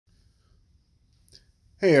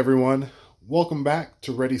Hey everyone, welcome back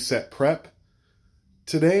to Ready Set Prep.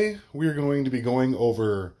 Today we are going to be going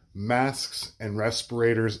over masks and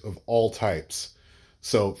respirators of all types.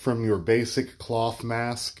 So from your basic cloth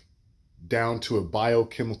mask down to a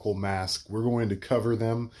biochemical mask, we're going to cover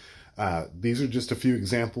them. These are just a few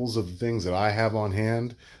examples of the things that I have on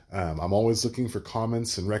hand. I'm always looking for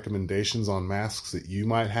comments and recommendations on masks that you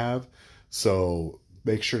might have. So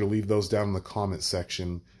make sure to leave those down in the comment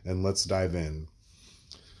section and let's dive in.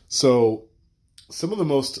 So some of the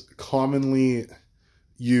most commonly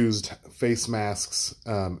used face masks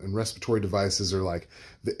and respiratory devices are like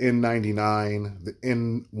the N99, the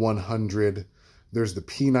N100, there's the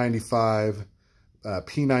P95,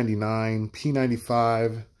 P99,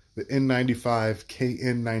 P95, the N95,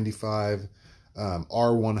 KN95,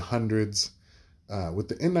 R100s, with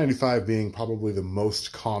the N95 being probably the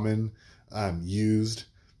most common used.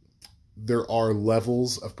 There are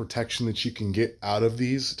levels of protection that you can get out of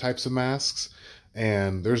these types of masks,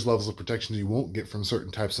 and there's levels of protection you won't get from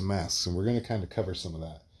certain types of masks, and we're going to kind of cover some of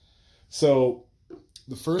that. So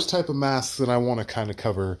the first type of masks that I want to kind of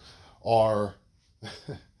cover are,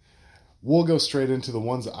 we'll go straight into the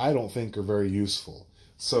ones that I don't think are very useful.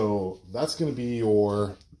 So that's going to be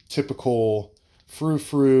your typical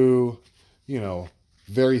frou-frou,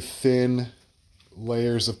 very thin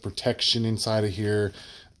layers of protection inside of here.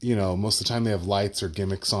 Most of the time they have lights or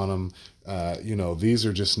gimmicks on them. These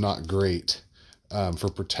are just not great for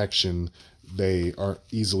protection. They are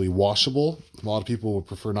easily washable. A lot of people would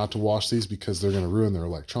prefer not to wash these because they're going to ruin their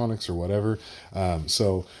electronics or whatever.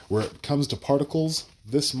 So where it comes to particles,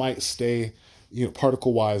 this might stay,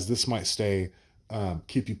 particle-wise, this might stay,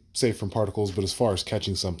 keep you safe from particles. But as far as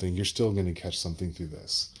catching something, you're still going to catch something through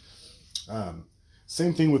this.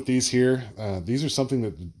 Same thing with these here. These are something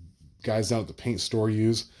that guys down at the paint store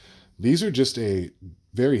use. These are just a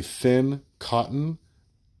very thin cotton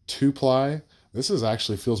 2-ply. This is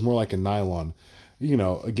actually feels more like a nylon.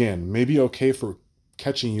 Again, maybe okay for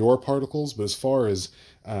catching your particles, but as far as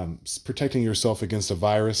protecting yourself against a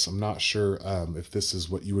virus, I'm not sure if this is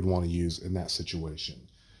what you would want to use in that situation.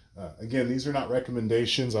 Again, these are not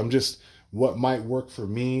recommendations. I'm just what might work for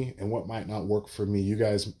me and what might not work for me. You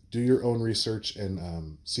guys do your own research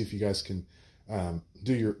and see if you guys can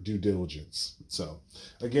do your due diligence. So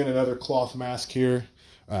again, another cloth mask here.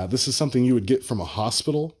 This is something you would get from a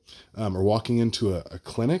hospital or walking into a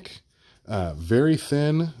clinic. Very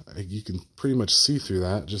thin. You can pretty much see through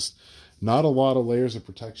that. Just not a lot of layers of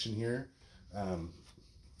protection here.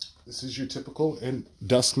 This is your typical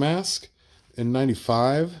dust mask.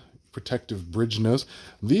 N95, protective bridge nose.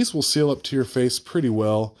 These will seal up to your face pretty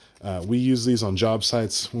well. We use these on job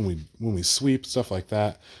sites when we sweep, stuff like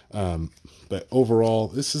that. But overall,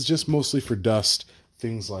 this is just mostly for dust,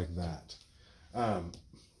 things like that.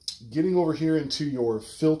 Getting over here into your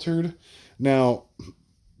filtered. Now,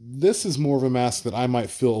 this is more of a mask that I might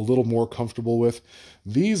feel a little more comfortable with.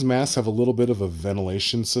 These masks have a little bit of a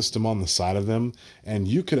ventilation system on the side of them, and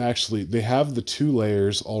you could actually, they have the 2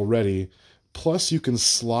 layers already. Plus, you can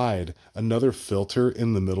slide another filter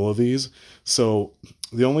in the middle of these. So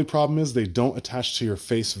the only problem is they don't attach to your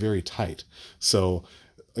face very tight. So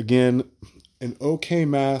again, an okay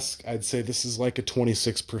mask, I'd say this is like a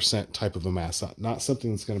 26% type of a mask, not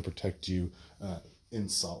something that's going to protect you in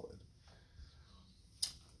solid.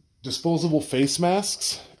 Disposable face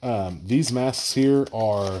masks. These masks here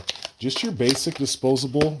are just your basic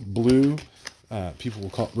disposable blue. People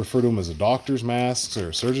will refer to them as a doctor's mask or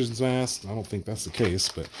a surgeon's mask. I don't think that's the case,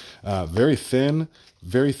 but very thin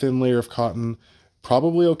layer of cotton.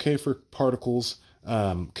 Probably okay for particles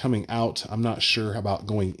coming out. I'm not sure about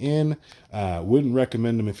going in. Wouldn't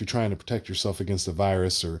recommend them if you're trying to protect yourself against a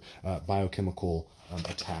virus or biochemical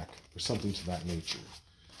attack or something to that nature.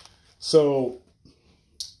 So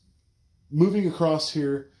moving across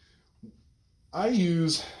here, I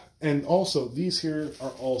use... And also, these here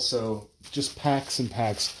are also just packs and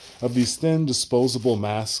packs of these thin disposable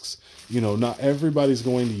masks. Not everybody's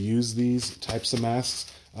going to use these types of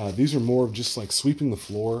masks. These are more of just like sweeping the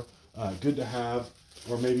floor. Good to have.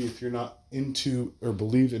 Or maybe if you're not into or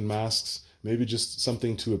believe in masks, maybe just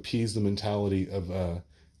something to appease the mentality of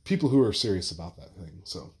people who are serious about that thing.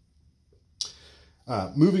 So,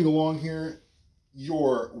 moving along here,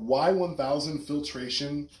 your Y1000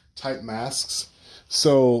 filtration type masks.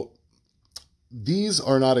 So these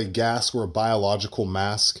are not a gas or a biological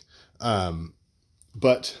mask,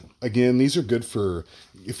 but again, these are good for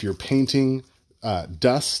if you're painting,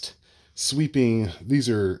 dust, sweeping. These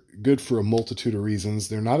are good for a multitude of reasons.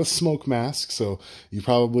 They're not a smoke mask, so you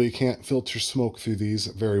probably can't filter smoke through these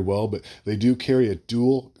very well, but they do carry a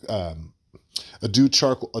dual a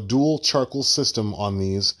dual charcoal system on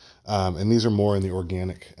these, and these are more in the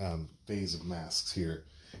organic phase of masks here.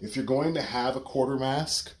 If you're going to have a quarter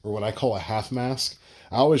mask, or what I call a half mask,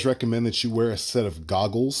 I always recommend that you wear a set of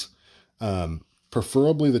goggles,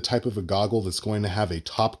 preferably the type of a goggle that's going to have a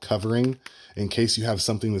top covering in case you have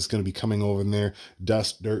something that's going to be coming over in there,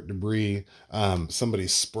 dust, dirt, debris,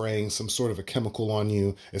 somebody's spraying some sort of a chemical on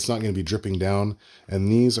you. It's not going to be dripping down,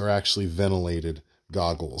 and these are actually ventilated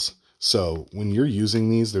goggles. So when you're using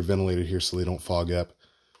these, they're ventilated here so they don't fog up.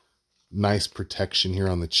 Nice protection here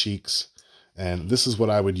on the cheeks. And this is what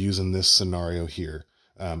I would use in this scenario here,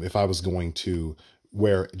 if I was going to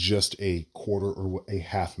wear just a quarter or a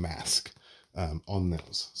half mask on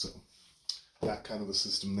those. So that kind of a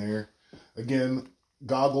system there. Again,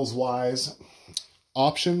 goggles wise,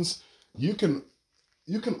 options, you can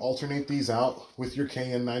alternate these out with your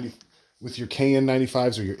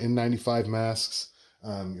KN95s or your N95 masks,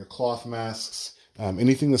 your cloth masks,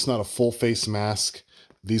 anything that's not a full face mask.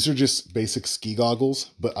 These are just basic ski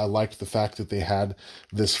goggles, but I liked the fact that they had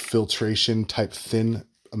this filtration type thin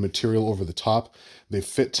material over the top. They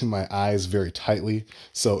fit to my eyes very tightly.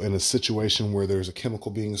 So in a situation where there's a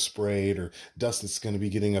chemical being sprayed or dust that's going to be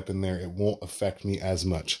getting up in there, it won't affect me as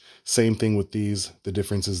much. Same thing with these. The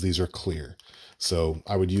difference is these are clear. So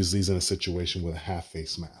I would use these in a situation with a half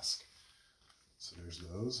face mask. So there's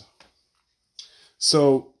those.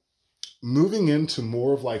 So moving into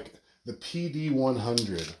more of like the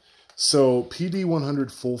PD100. So PD100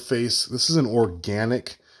 full face, this is an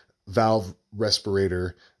organic valve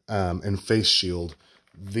respirator and face shield.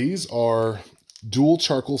 These are dual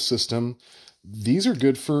charcoal system. These are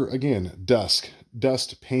good for, again, dust,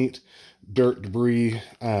 paint, dirt, debris.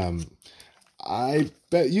 I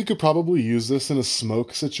bet you could probably use this in a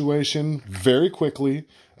smoke situation very quickly.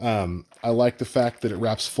 I like the fact that it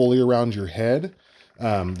wraps fully around your head.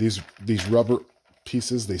 These rubber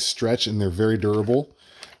pieces, they stretch and they're very durable.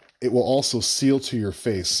 It will also seal to your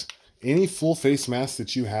face. Any full face mask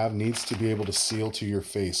that you have needs to be able to seal to your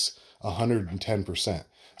face 110%.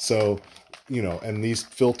 So, you know, and these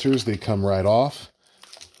filters, they come right off.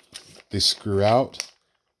 They screw out.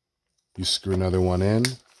 You screw another one in,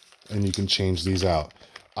 and you can change these out.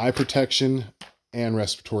 Eye protection and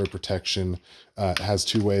respiratory protection has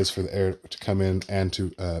two ways for the air to come in and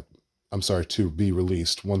to be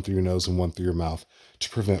released, one through your nose and one through your mouth to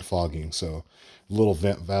prevent fogging. So little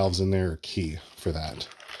vent valves in there are key for that.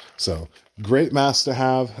 So great mask to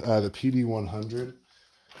have, the PD100.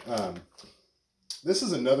 This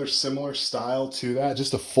is another similar style to that,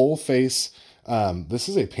 just a full face. This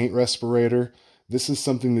is a paint respirator. This is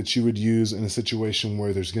something that you would use in a situation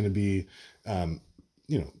where there's going to be,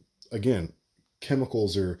 you know, again,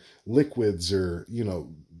 chemicals or liquids or, you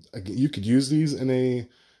know, you could use these in a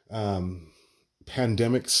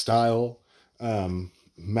pandemic style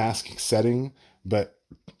mask setting, but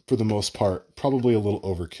for the most part, probably a little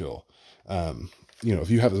overkill. You know, if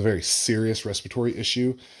you have a very serious respiratory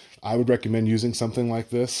issue, I would recommend using something like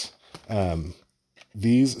this.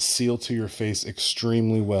 These seal to your face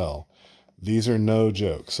extremely well. These are no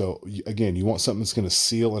joke. So again, you want something that's going to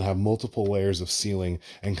seal and have multiple layers of sealing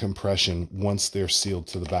and compression once they're sealed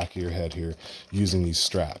to the back of your head here using these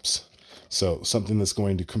straps. So something that's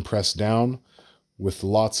going to compress down with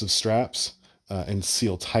lots of straps and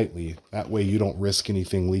seal tightly. That way you don't risk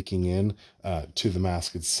anything leaking in to the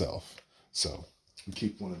mask itself. So we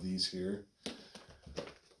keep one of these here.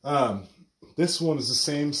 This one is the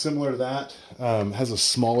same, similar to that. Has a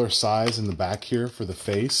smaller size in the back here for the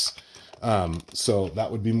face. So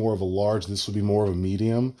that would be more of a large. This would be more of a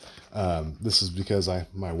medium. This is because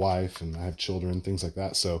my wife and I have children, things like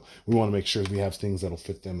that. So we want to make sure we have things that'll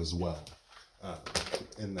fit them as well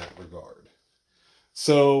in that regard.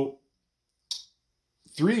 So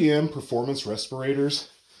 3M performance respirators.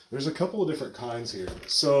 There's a couple of different kinds here.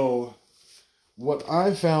 So what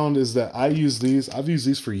I found is that I use these. I've used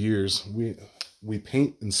these for years. We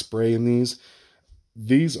paint and spray in these.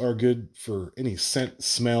 These are good for any scent,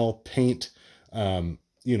 smell, paint,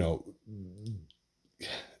 you know,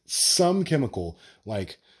 some chemical,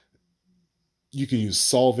 like you can use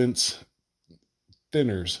solvents,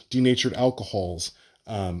 thinners, denatured alcohols,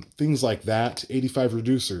 things like that, 85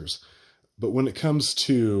 reducers. But when it comes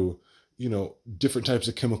to, you know, different types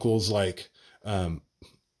of chemicals like, oh,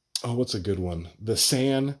 what's a good one? The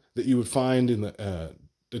sand that you would find in the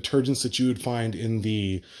detergents that you would find in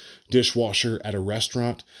the dishwasher at a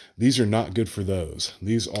restaurant, these are not good for those.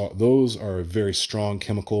 Those are a very strong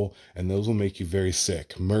chemical, and those will make you very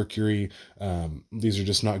sick. Mercury, these are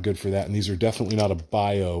just not good for that, and these are definitely not a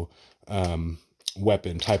bio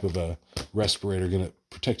weapon type of a respirator going to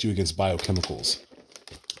protect you against biochemicals.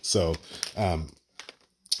 So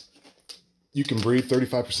you can breathe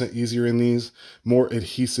 35% easier in these. More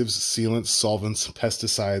adhesives, sealants, solvents,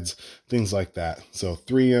 pesticides, things like that. So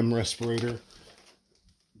 3M respirator,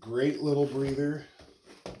 great little breather.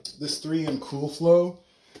 This 3M Cool Flow,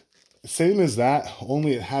 same as that,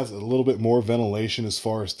 only it has a little bit more ventilation as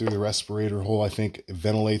far as through the respirator hole. I think it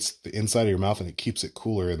ventilates the inside of your mouth and it keeps it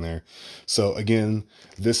cooler in there. So again,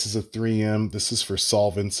 this is a 3M. This is for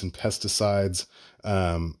solvents and pesticides,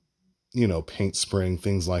 you know, paint spraying,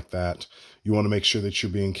 things like that. You want to make sure that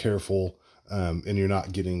you're being careful and you're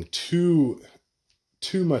not getting too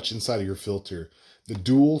much inside of your filter. The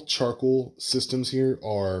dual charcoal systems here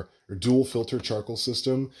are, or dual filter charcoal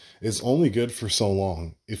system is only good for so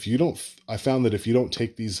long. If you don't, I found that if you don't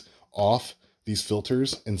take these off, these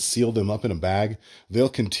filters, and seal them up in a bag, they'll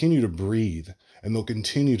continue to breathe and they'll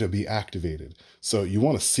continue to be activated. So you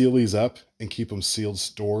want to seal these up and keep them sealed,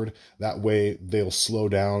 stored. That way they'll slow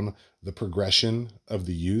down the progression of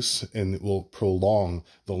the use and it will prolong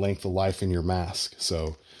the length of life in your mask.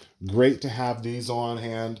 So great to have these on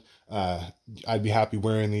hand. I'd be happy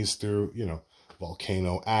wearing these through, you know,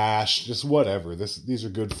 volcano ash, just whatever. These are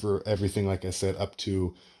good for everything, like I said, up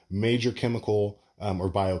to major chemical or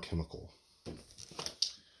biochemical.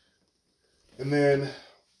 And then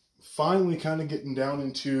finally kind of getting down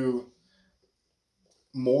into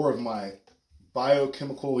more of my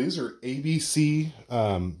biochemical. These are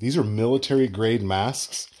ABC. These are military grade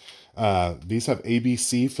masks. These have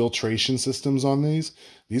ABC filtration systems on these.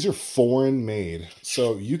 These are foreign made.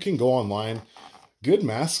 So you can go online. Good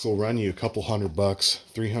masks will run you a couple $100,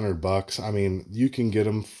 $300. I mean, you can get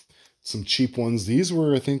them some cheap ones. These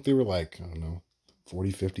were, I think they were like, I don't know,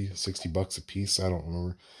 40, 50, 60 bucks a piece. I don't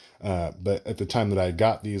remember. But at the time that I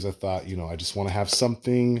got these, I thought, you know, I just want to have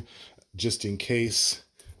something just in case.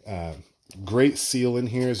 Great seal in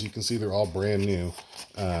here. As you can see, they're all brand new.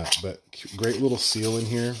 But great little seal in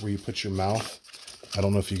here where you put your mouth. I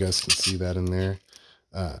don't know if you guys can see that in there.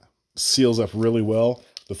 Seals up really well.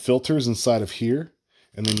 The filter's inside of here,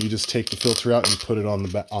 and then you just take the filter out and put it on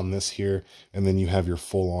the on this here, and then you have your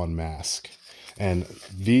full-on mask. And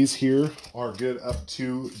these here are good up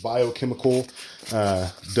to biochemical,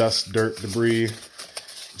 dust, dirt, debris,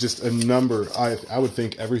 just a number. I would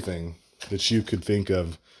think everything that you could think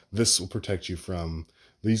of, this will protect you from.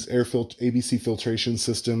 These ABC filtration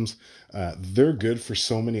systems, they're good for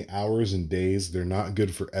so many hours and days. They're not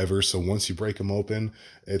good forever. So once you break them open,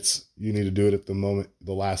 you need to do it at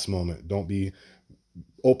the last moment. Don't be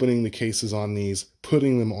opening the cases on these,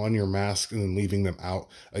 putting them on your mask, and then leaving them out.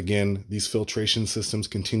 Again, these filtration systems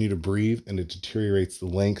continue to breathe, and it deteriorates the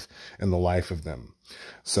length and the life of them.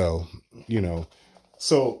 So, you know,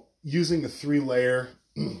 using a 3-layer,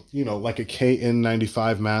 you know, like a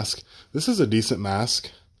KN95 mask. This is a decent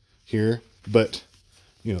mask here, but,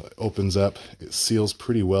 you know, it opens up. It seals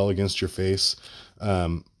pretty well against your face.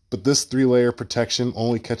 But this 3-layer protection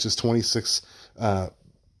only catches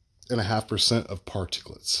 26.5% of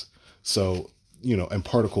particulates. So, you know, and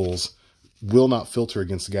particles will not filter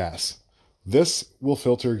against gas. This will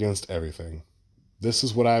filter against everything. This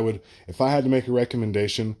is what I would, if I had to make a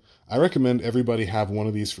recommendation, I recommend everybody have one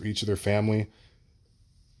of these for each of their family.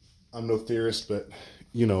 I'm no theorist, but,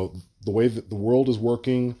 you know, the way that the world is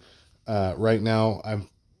working right now, I'm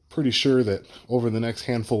pretty sure that over the next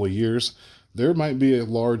handful of years, there might be a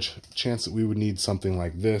large chance that we would need something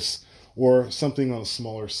like this, or something on a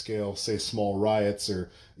smaller scale, say small riots or,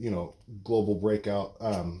 you know, global breakout.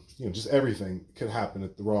 You know, just everything could happen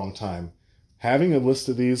at the wrong time. Having a list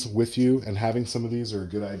of these with you and having some of these are a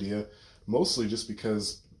good idea, mostly just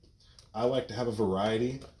because I like to have a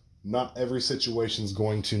variety. Not every situation is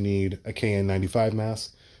going to need a KN95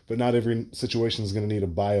 mask, but not every situation is going to need a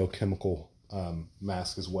biochemical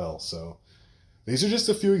mask as well. So these are just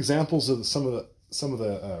a few examples of some of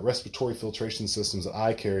the respiratory filtration systems that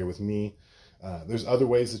I carry with me. There's other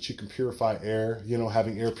ways that you can purify air. You know,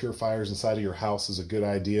 having air purifiers inside of your house is a good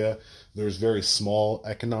idea. There's very small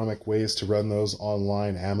economic ways to run those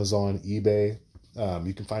online, Amazon, eBay.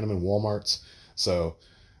 You can find them in Walmarts. So,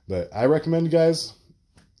 but I recommend you guys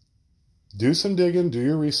do some digging, do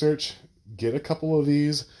your research, get a couple of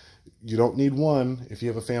these. You don't need one. If you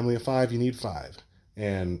have a family of 5, you need 5.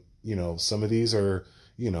 And, you know, some of these are,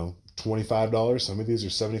 you know, $25. Some of these are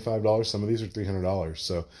 $75. Some of these are $300.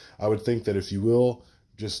 So I would think that if you will,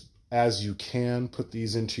 just as you can, put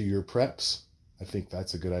these into your preps. I think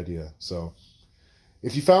that's a good idea. So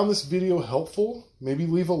if you found this video helpful, maybe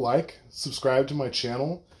leave a like, subscribe to my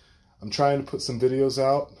channel. I'm trying to put some videos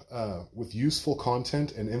out with useful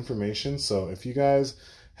content and information. So if you guys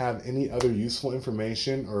have any other useful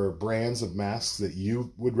information or brands of masks that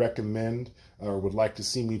you would recommend or would like to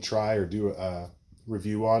see me try or do a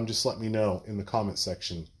review on, just let me know in the comment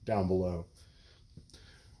section down below.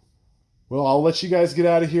 Well, I'll let you guys get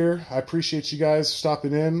out of here. I appreciate you guys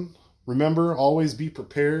stopping in. Remember, always be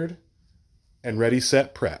prepared and ready,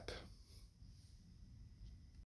 set, prep.